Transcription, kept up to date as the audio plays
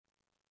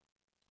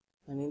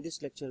And in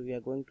this lecture we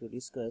are going to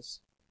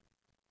discuss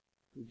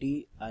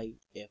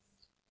DIF,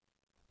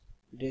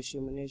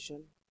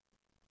 discrimination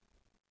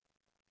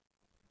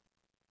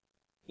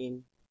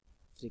in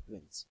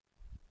frequency.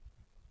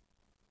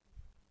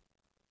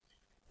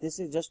 This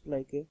is just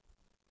like a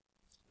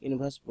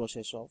inverse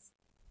process of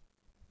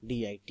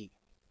DIT.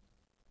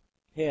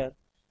 Here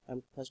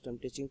I'm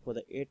teaching for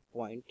the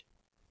 8-point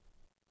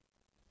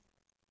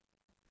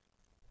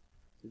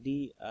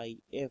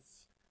DIF-FFT.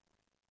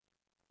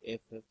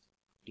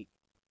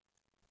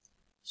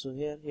 So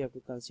here you have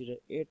to consider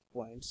 8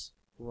 points: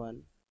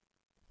 1,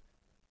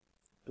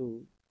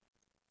 2,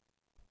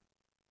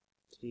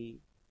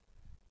 3,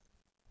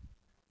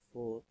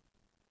 4,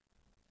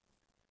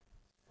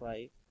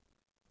 5,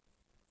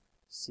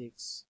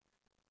 6,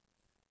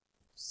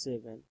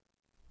 7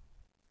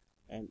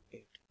 and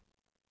 8.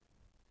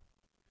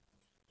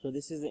 So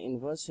this is the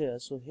inverse here.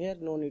 So here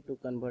no need to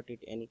convert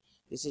it any.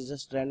 This is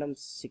just random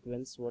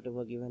sequence,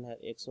 whatever given here: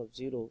 x of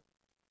 0,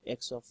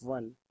 x of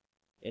 1,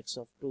 x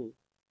of 2,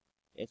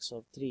 x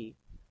of 3,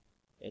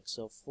 x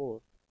of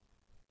 4,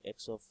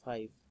 x of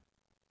 5,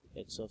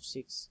 x of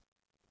 6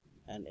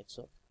 and x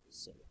of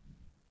 7.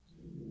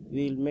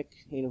 We will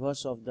make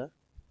inverse of the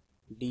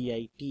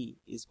DIT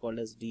is called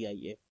as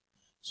DIF.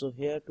 So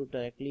here to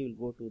directly we'll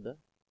go to the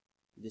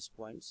these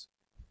points,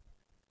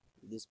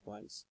 these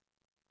points,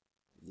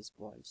 these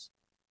points,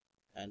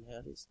 and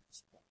here is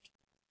this point.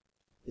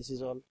 This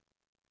is all,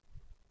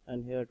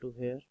 and here to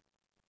here.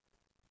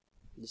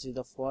 This is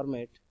the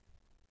format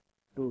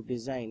to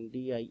design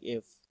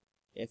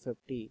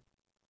DIF-FFT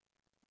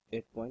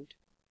 8-point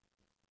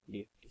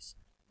DFTs.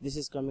 This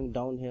is coming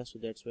down here, so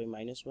that's why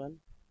 -1,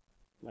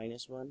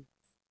 -1,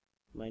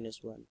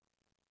 -1,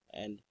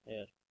 and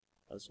here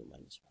also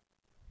 -1.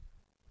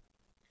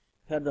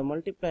 Here the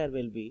multiplier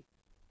will be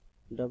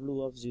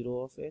W of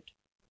 0 of 8,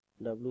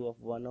 W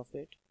of 1 of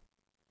 8,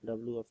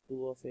 W of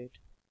 2 of 8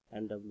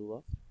 and W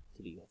of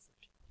 3 of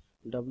 8.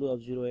 W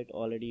of 0 8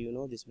 already you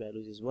know, this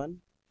value is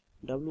 1.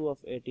 W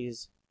of 8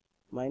 is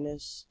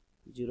minus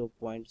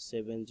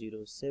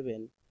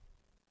 0.707.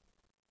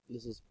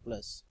 This is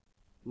plus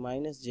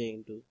minus j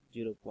into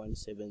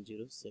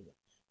 0.707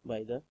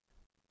 by the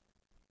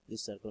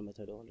this circle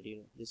method already you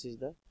know. This is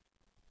the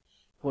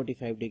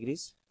 45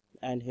 degrees,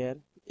 and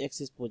here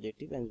x is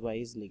positive and y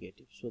is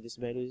negative. So this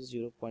value is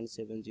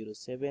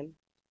 0.707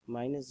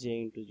 minus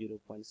j into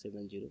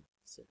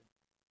 0.707.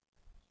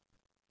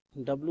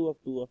 W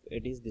of 2 of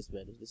 8 is this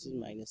value. This is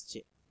minus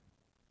j.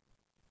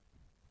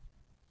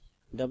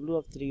 W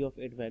of 3 of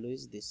 8 value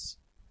is this.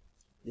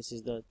 This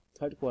is the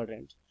third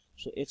quadrant.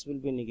 So x will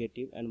be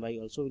negative and y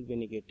also will be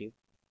negative.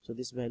 So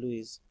this value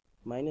is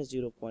minus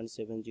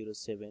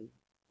 0.707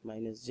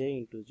 minus j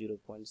into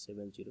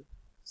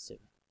 0.707.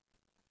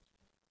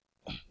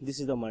 This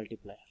is the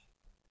multiplier.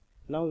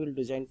 Now we will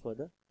design for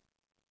the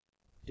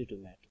T2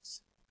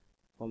 matrix.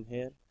 From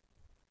here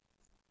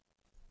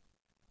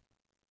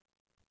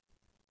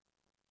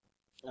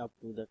up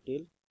to the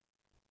till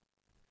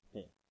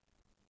here.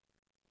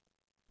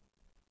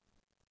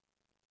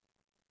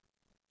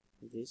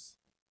 This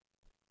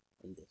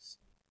and this.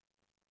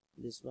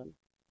 This one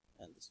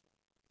and this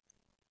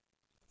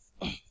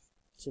one.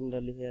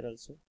 Similarly here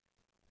also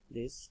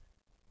this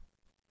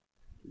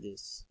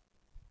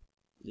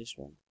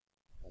one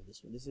and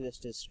this one. This is a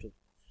stage 2.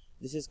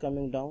 This is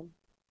coming down,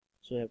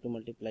 so you have to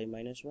multiply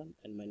 -1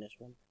 and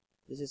 -1.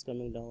 This is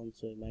coming down,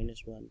 so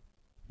 -1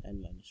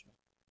 and -1.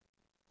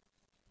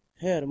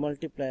 Here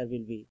multiplier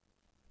will be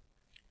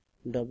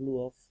W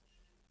of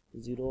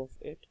 0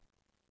 of 8,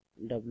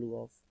 W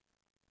of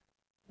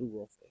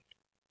 2 of 8.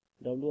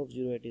 W of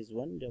 0 8 is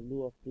 1,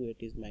 W of 2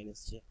 8 is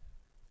minus j.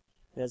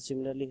 Here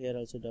similarly here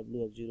also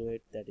W of 0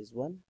 8 that is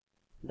 1,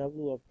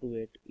 W of 2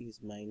 8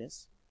 is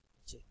minus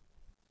j.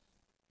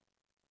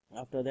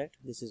 After that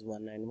this is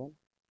 1 and 1.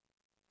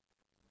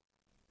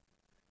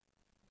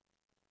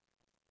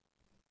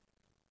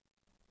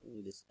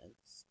 This and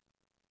this.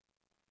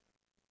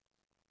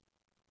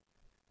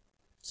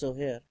 So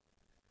here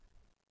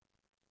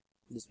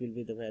this will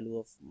be the value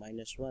of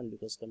 -1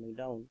 because coming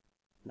down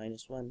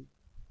 -1,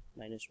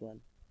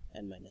 -1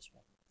 and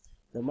 -1.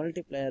 The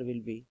multiplier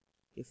will be,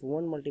 if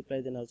 1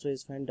 multiply then also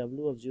is fine.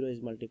 W of 0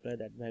 is multiplied,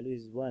 that value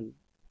is 1.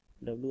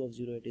 W of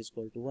 0 8 is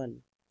equal to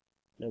 1.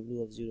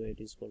 W of 0 8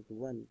 is equal to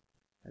 1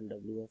 and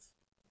W of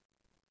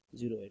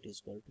 0 8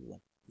 is equal to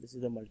 1. This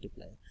is the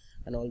multiplier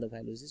and all the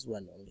values is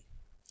 1 only.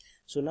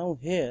 So now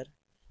here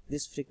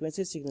this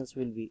frequency signals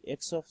will be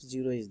x of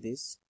 0 is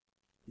this.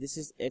 This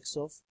is x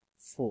of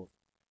 4.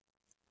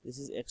 This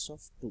is x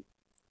of 2.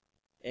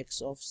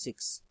 X of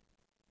 6.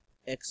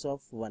 X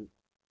of 1.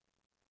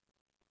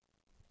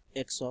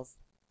 X of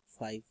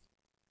 5.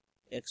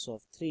 X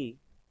of 3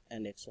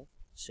 and x of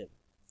 7.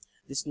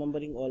 This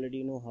numbering already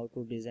you know how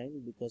to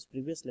design, because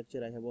previous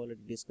lecture I have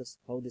already discussed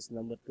how this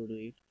number to do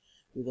it.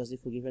 Because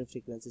if you given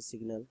frequency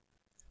signal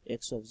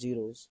x of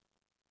 0s,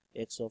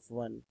 x of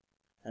 1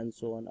 and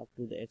so on up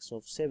to the x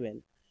of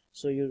 7,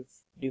 so you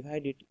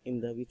divide it in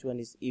the which one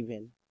is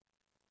even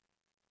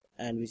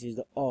and which is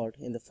the odd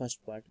in the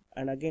first part,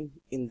 and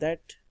again in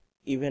that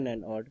even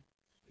and odd.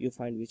 You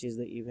find which is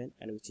the even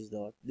and which is the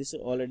odd. This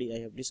already I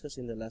have discussed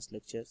in the last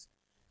lectures,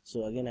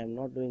 so again I am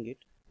not doing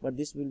it, but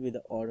this will be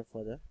the order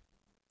for the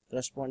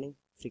corresponding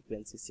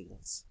frequency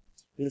signals.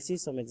 We'll see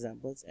some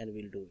examples and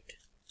we'll do it.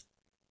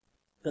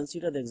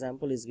 Consider the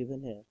example is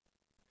given here.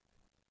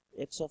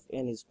 X of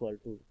n is equal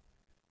to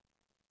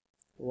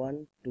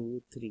 1,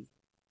 2, 3,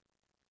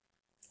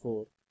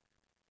 4,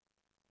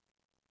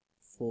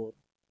 4,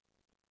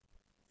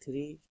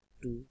 3,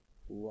 2,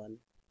 1,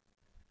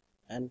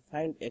 and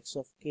find x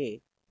of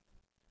k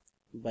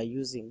by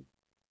using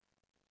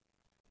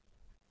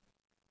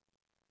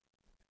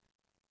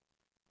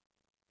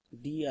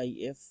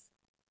DIF-FFT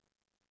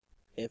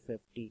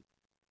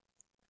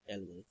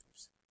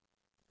algorithms.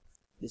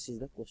 This is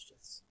the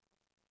questions.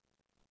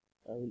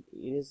 I will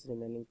erase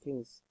remaining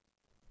things.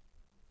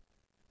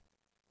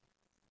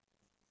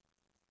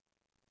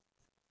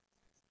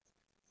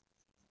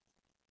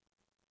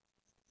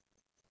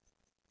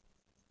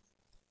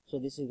 So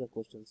this is the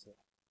question, sir.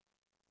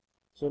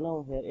 So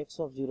now here x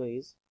of 0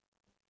 is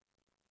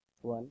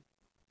 1,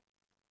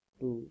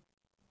 2,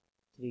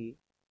 3,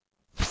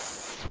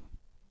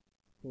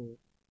 4.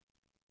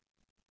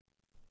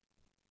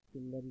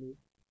 Similarly,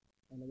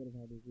 another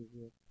value is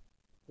here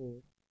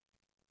 4,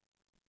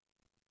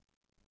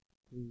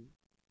 3,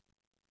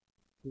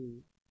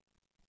 2,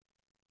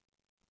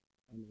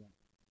 and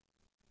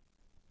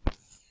 1.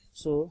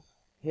 So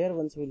here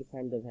once we will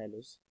find the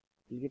values,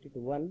 we will get it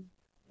 1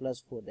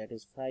 plus 4, that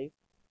is 5.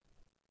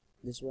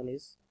 This one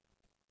is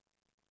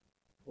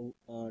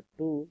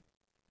 2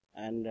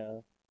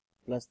 and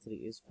plus 3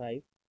 is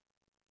 5.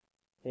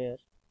 Here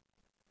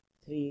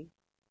 3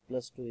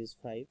 plus 2 is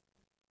 5.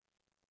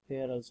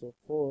 Here also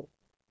 4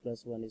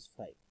 plus 1 is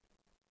 5.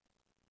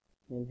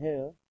 And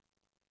here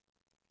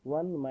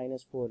 1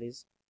 minus 4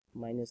 is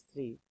minus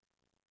 3.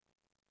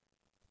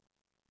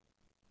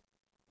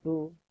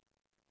 2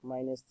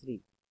 minus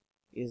 3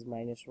 is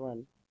minus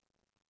 1.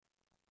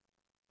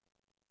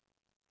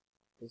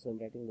 So I'm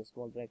writing the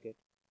small bracket.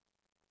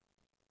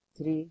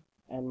 3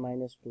 and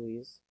minus 2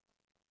 is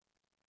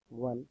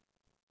 1.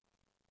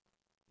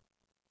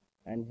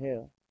 And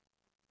here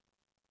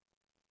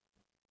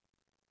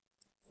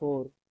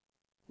 4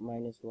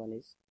 minus 1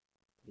 is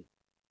 3.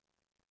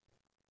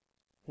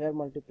 Here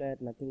multiplier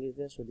nothing is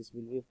there, so this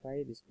will be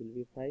 5, this will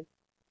be 5,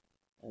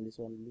 and this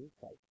one will be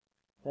 5.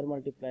 Here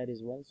multiplier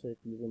is 1, so it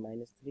will be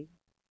minus 3.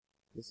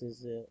 This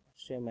is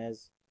same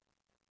as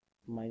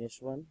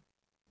minus 1,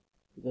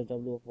 because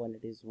W of 1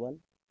 it is 1.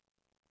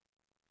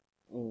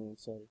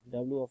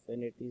 W of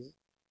n it is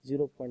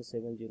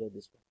 0.70,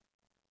 this one.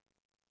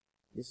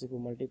 This if you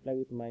multiply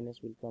with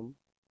minus will come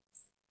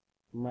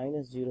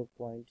minus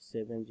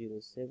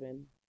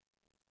 0.707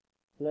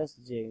 plus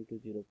j into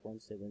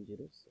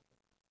 0.707.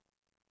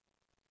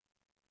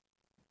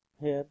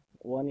 Here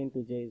 1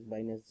 into j is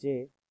minus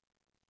j,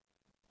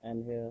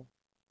 and here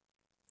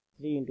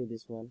 3 into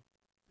this one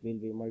will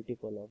be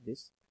multiple of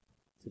this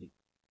 3.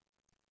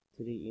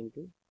 3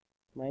 into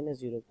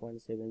minus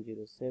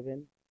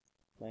 0.707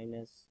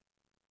 minus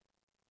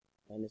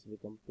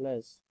become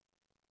plus,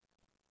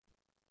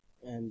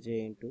 and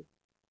j into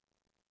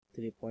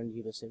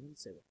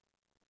 3.077.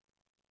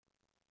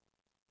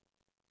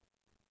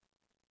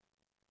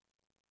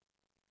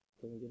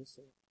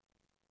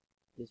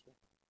 This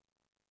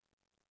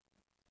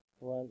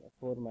one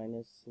 4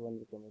 minus 1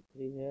 become a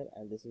 3 here,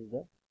 and this is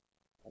the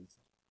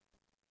answer.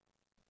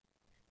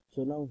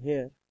 So now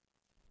here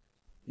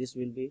this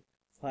will be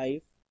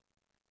 5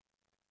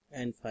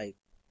 and 5,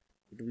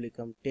 it will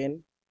become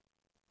 10.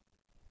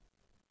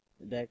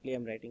 Directly I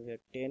am writing here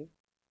 10.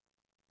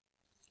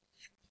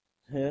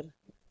 Here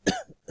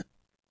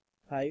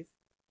 5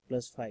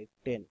 plus 5,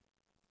 10.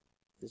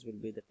 This will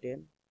be the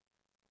 10.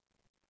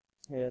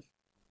 Here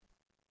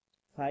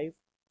 5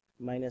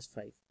 minus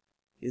 5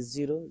 is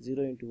 0.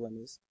 0 into 1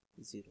 is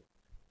 0.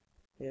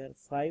 Here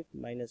 5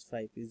 minus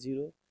 5 is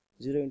 0.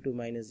 0 into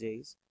minus j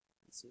is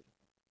 0.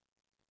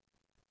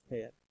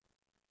 Here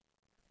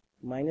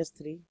minus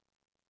 3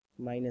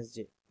 minus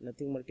j,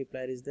 nothing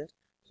multiplier is there,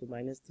 so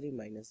minus 3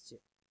 minus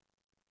j.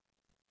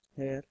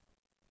 Here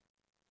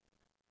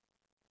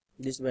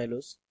these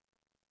values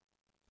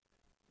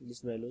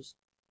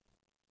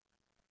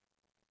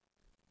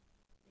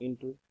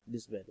into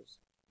these values.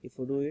 If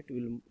we do it,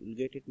 we'll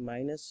get it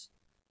minus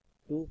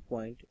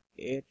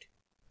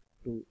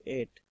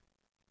 2.828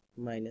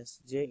 minus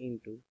j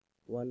into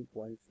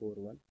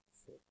 1.414.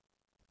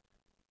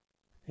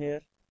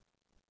 Here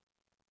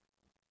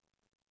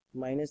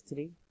minus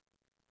 3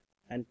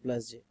 and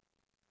plus j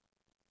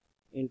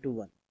into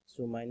 1,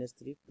 so minus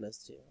 3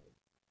 plus j.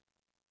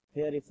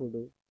 Here if we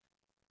do,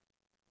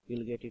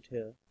 we'll get it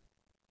here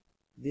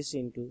this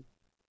into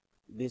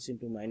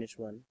minus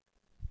 1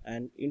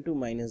 and into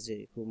minus j.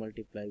 If we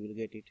multiply, we'll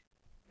get it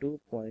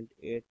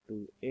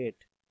 2.828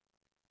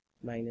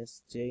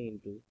 minus j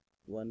into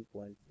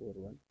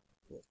 1.414.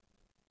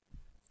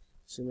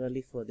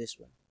 Similarly for this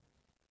one,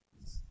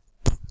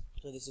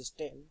 so this is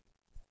 10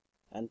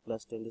 and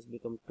plus 10, this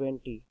become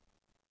 20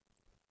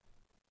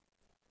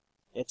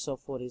 x of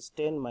 4 is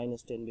 10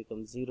 minus 10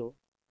 becomes 0.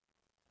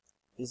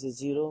 This is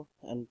 0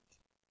 and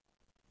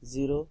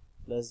 0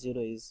 plus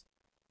 0 is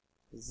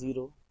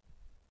 0.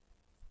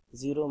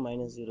 0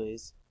 minus 0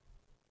 is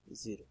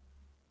 0.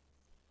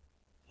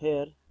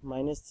 Here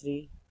minus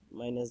 3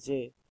 minus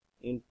j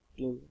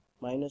into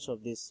minus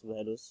of these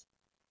values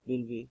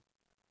will be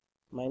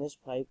minus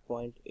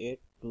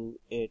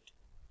 5.828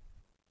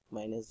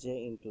 minus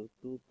j into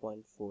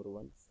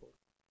 2.414.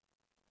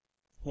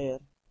 Here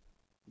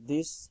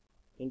this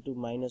into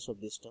minus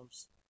of these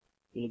terms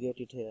will get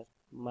it here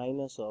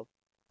minus of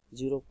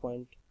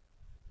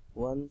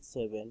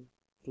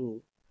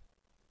 0.172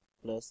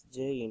 plus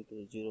j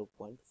into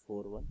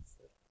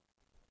 0.414.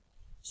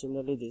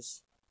 Similarly,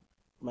 this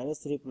minus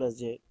 3 plus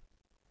j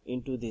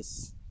into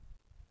this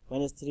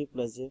minus 3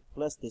 plus j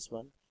plus this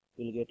one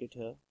will get it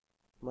here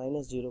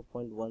minus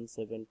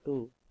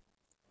 0.172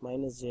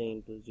 minus j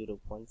into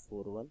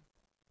 0.414.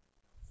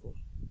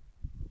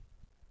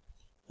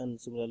 And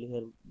similarly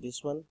here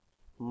this one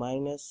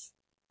minus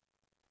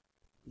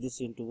this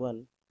into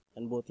 1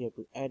 and both you have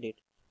to add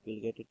it, will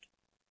get it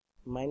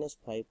minus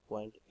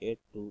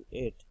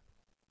 5.828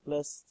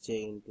 plus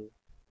j into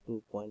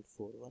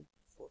 2.414.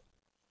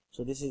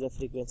 So this is the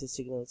frequency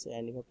signals,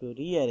 and you have to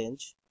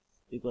rearrange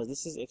because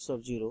this is x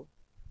of 0,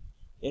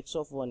 x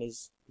of 1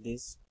 is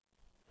this,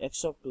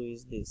 x of 2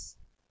 is this,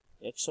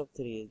 x of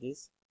 3 is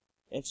this,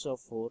 x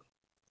of 4,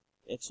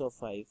 x of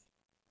 5,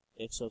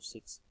 x of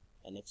 6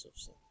 and x of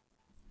 7.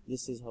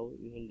 This is how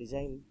you will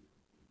design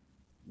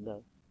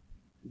the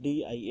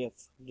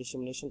DIF,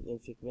 dissemination in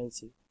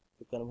frequency,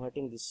 to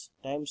converting these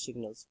time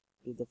signals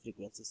to the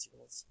frequency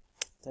signals.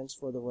 Thanks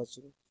for the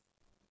watching.